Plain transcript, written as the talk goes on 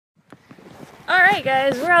Alright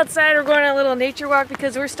guys, we're outside, we're going on a little nature walk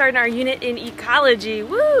because we're starting our unit in ecology.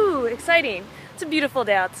 Woo! Exciting! It's a beautiful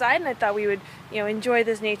day outside and I thought we would, enjoy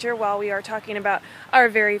this nature while we are talking about our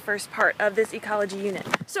very first part of this ecology unit.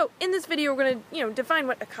 So in this video we're going to, define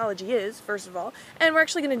what ecology is, first of all, and we're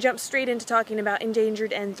actually going to jump straight into talking about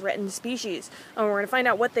endangered and threatened species. We're going to find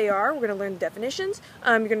out what they are, we're going to learn the definitions,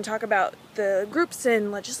 you're going to talk about the groups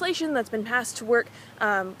and legislation that's been passed to work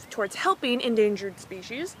towards helping endangered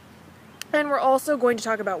species. And we're also going to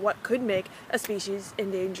talk about what could make a species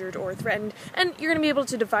endangered or threatened, and you're going to be able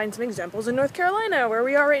to define some examples in North Carolina, where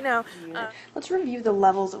we are right now. Let's review the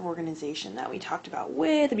levels of organization that we talked about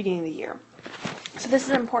way at the beginning of the year. So this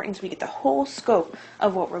is important so we get the whole scope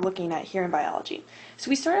of what we're looking at here in biology. So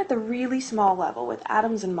we start at the really small level with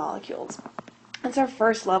atoms and molecules. That's our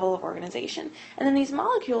first level of organization. And then these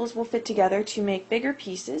molecules will fit together to make bigger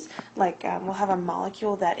pieces, like we'll have a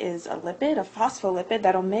molecule that is a lipid, a phospholipid,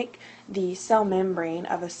 that'll make the cell membrane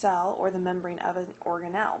of a cell or the membrane of an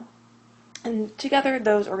organelle. And together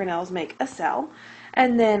those organelles make a cell,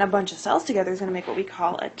 and then a bunch of cells together is going to make what we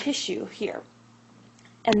call a tissue here.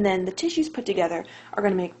 And then the tissues put together are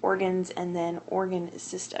going to make organs and then organ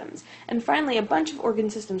systems. And finally, a bunch of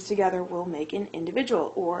organ systems together will make an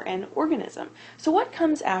individual or an organism. So what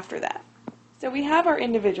comes after that? So we have our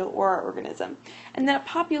individual or our organism. And then a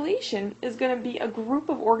population is going to be a group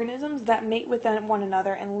of organisms that mate with one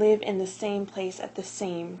another and live in the same place at the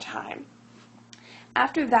same time.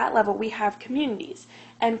 After that level, we have communities,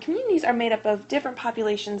 and communities are made up of different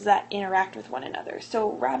populations that interact with one another.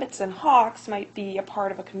 So rabbits and hawks might be a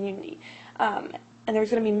part of a community, and there's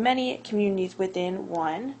going to be many communities within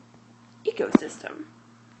one ecosystem.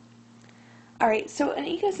 Alright, so an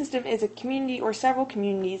ecosystem is a community or several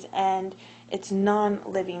communities and its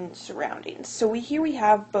non-living surroundings. So here we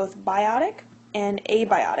have both biotic and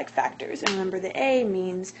abiotic factors. And remember, the A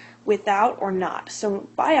means without or not. So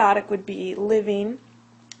biotic would be living,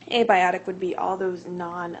 abiotic would be all those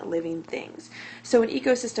non-living things. So an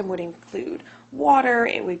ecosystem would include water,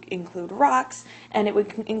 it would include rocks, and it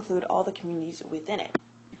would include all the communities within it.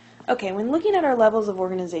 Okay, when looking at our levels of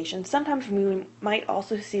organization, sometimes we might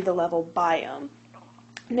also see the level biome.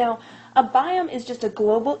 Now, a biome is just a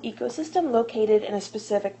global ecosystem located in a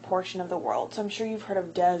specific portion of the world. So I'm sure you've heard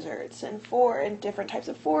of deserts and different types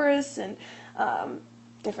of forests and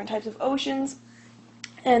different types of oceans.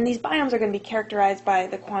 And these biomes are going to be characterized by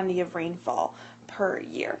the quantity of rainfall per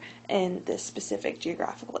year in this specific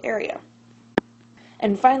geographical area.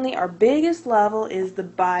 And finally, our biggest level is the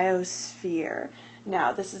biosphere.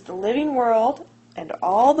 Now, this is the living world and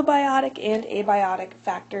all the biotic and abiotic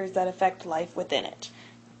factors that affect life within it.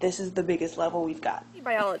 This is the biggest level we've got.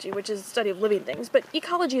 Biology, which is the study of living things, but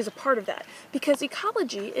ecology is a part of that, because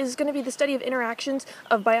ecology is going to be the study of interactions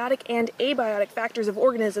of biotic and abiotic factors of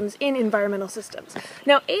organisms in environmental systems.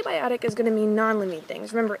 Now, abiotic is going to mean non-living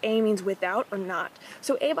things. Remember, A means without or not.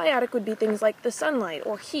 So abiotic would be things like the sunlight,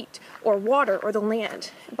 or heat, or water, or the land.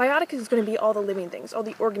 Biotic is going to be all the living things, all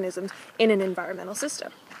the organisms in an environmental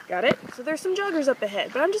system. Got it? So there's some joggers up ahead,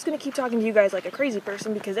 but I'm just going to keep talking to you guys like a crazy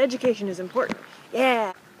person because education is important.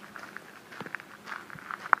 Yeah!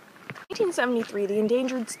 In 1873, the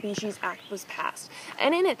Endangered Species Act was passed,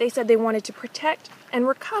 and in it they said they wanted to protect and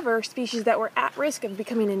recover species that were at risk of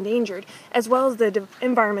becoming endangered, as well as the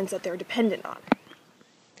environments that they're dependent on.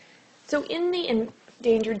 So in the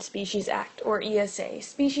Endangered Species Act, or ESA,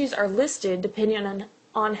 species are listed depending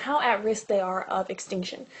on how at risk they are of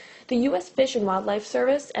extinction. The U.S. Fish and Wildlife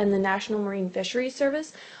Service and the National Marine Fisheries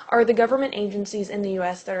Service are the government agencies in the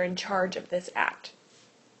U.S. that are in charge of this act.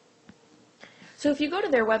 So if you go to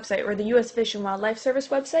their website, or the U.S. Fish and Wildlife Service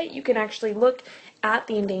website, you can actually look at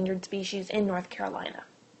the endangered species in North Carolina.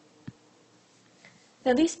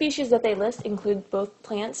 Now, these species that they list include both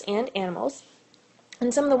plants and animals,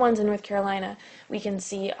 and some of the ones in North Carolina we can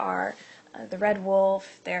see are the red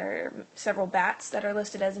wolf. There are several bats that are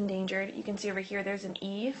listed as endangered. You can see over here there's an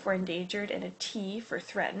E for endangered and a T for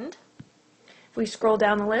threatened. If we scroll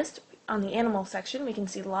down the list, on the animal section, we can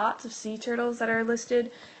see lots of sea turtles that are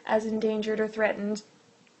listed as endangered or threatened,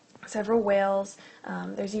 several whales,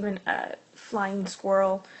 there's even a flying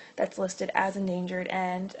squirrel that's listed as endangered,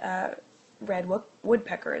 and red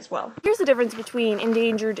woodpecker as well. Here's the difference between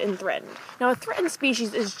endangered and threatened. Now, a threatened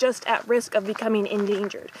species is just at risk of becoming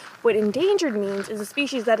endangered. What endangered means is a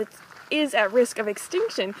species that is at risk of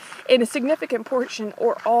extinction in a significant portion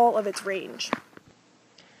or all of its range.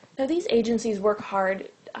 Now, these agencies work hard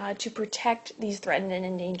to protect these threatened and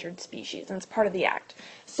endangered species, and it's part of the Act.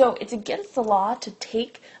 So it's against the law to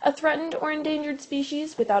take a threatened or endangered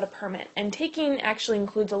species without a permit, and taking actually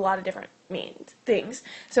includes a lot of different things.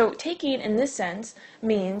 So taking in this sense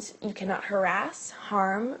means you cannot harass,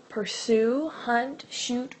 harm, pursue, hunt,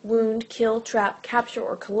 shoot, wound, kill, trap, capture,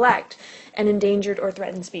 or collect an endangered or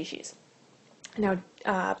threatened species. Now,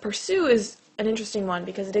 pursue is an interesting one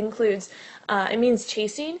because it includes, it means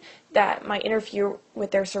chasing that might interfere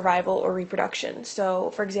with their survival or reproduction.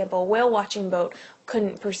 So, for example, a whale watching boat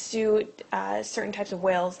couldn't pursue certain types of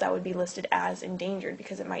whales that would be listed as endangered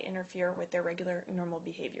because it might interfere with their regular normal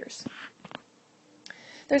behaviors.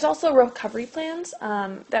 There's also recovery plans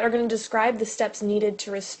that are going to describe the steps needed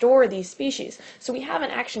to restore these species. So we have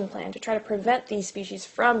an action plan to try to prevent these species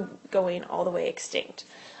from going all the way extinct.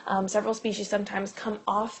 Several species sometimes come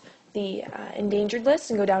off the endangered list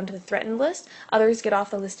and go down to the threatened list. Others get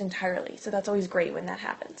off the list entirely, so that's always great when that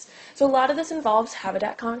happens. So a lot of this involves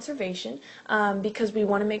habitat conservation because we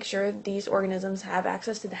want to make sure these organisms have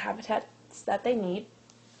access to the habitats that they need.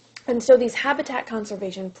 And so these habitat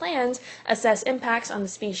conservation plans assess impacts on the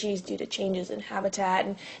species due to changes in habitat,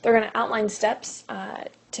 and they're going to outline steps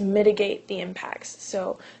to mitigate the impacts.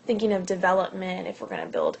 So thinking of development, if we're going to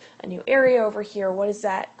build a new area over here, what is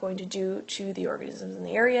that going to do to the organisms in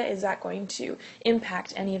the area? Is that going to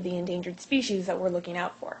impact any of the endangered species that we're looking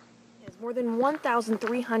out for? More than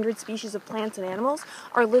 1,300 species of plants and animals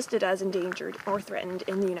are listed as endangered or threatened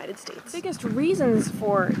in the United States. The biggest reasons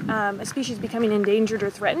for a species becoming endangered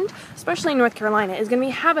or threatened, especially in North Carolina, is going to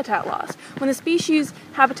be habitat loss. When the species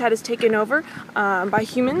habitat is taken over by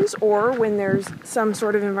humans, or when there's some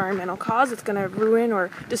sort of environmental cause that's going to ruin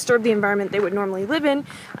or disturb the environment they would normally live in,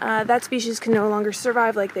 that species can no longer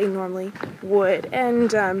survive like they normally would,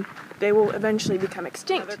 and they will eventually become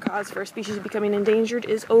extinct. Another cause for a species becoming endangered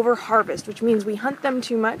is overharvest, which means we hunt them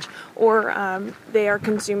too much or they are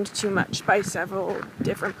consumed too much by several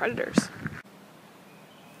different predators.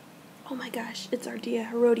 Oh my gosh, it's Ardea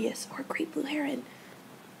Herodias, or great blue heron.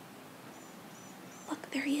 Look,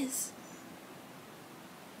 there he is.